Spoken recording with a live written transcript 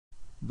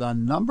The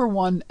number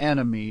one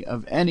enemy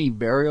of any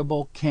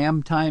variable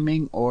cam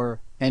timing or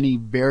any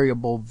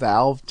variable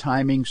valve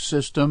timing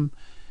system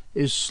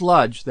is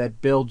sludge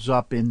that builds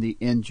up in the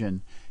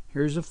engine.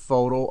 Here's a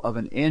photo of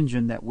an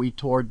engine that we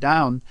tore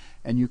down,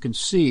 and you can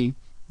see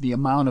the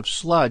amount of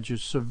sludge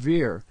is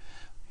severe.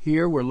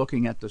 Here we're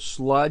looking at the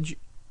sludge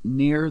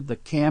near the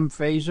cam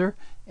phaser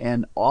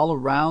and all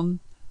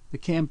around the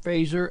cam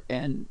phaser,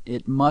 and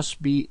it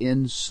must be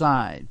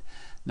inside.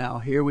 Now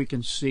here we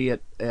can see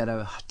it at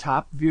a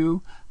top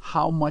view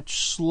how much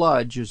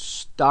sludge is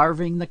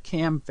starving the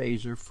cam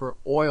phaser for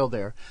oil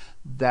there.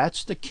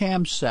 That's the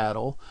cam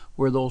saddle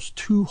where those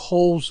two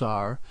holes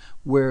are,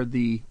 where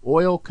the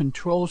oil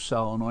control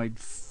solenoid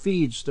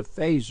feeds the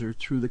phaser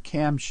through the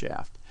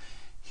camshaft.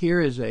 Here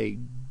is a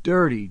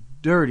dirty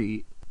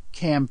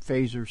cam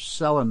phaser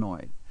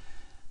solenoid.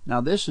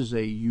 Now this is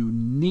a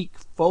unique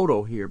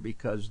photo here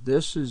because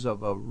this is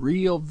of a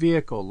real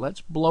vehicle.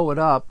 Let's blow it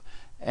up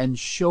and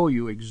show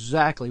you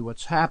exactly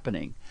what's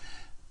happening.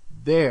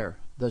 There,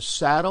 the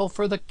saddle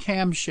for the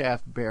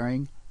camshaft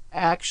bearing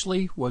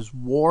actually was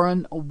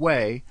worn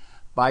away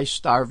by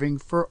starving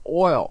for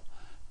oil.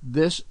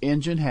 This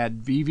engine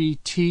had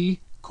VVT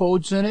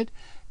codes in it,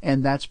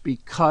 and that's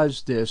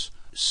because this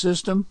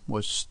system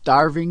was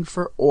starving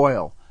for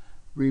oil.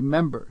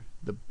 Remember,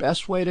 the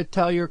best way to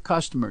tell your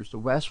customers, the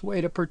best way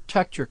to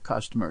protect your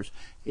customers,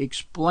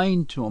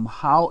 explain to them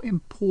how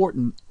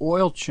important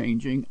oil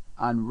changing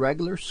on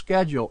regular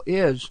schedule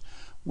is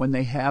when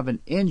they have an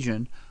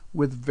engine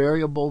with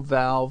variable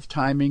valve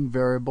timing,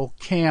 variable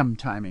cam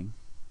timing.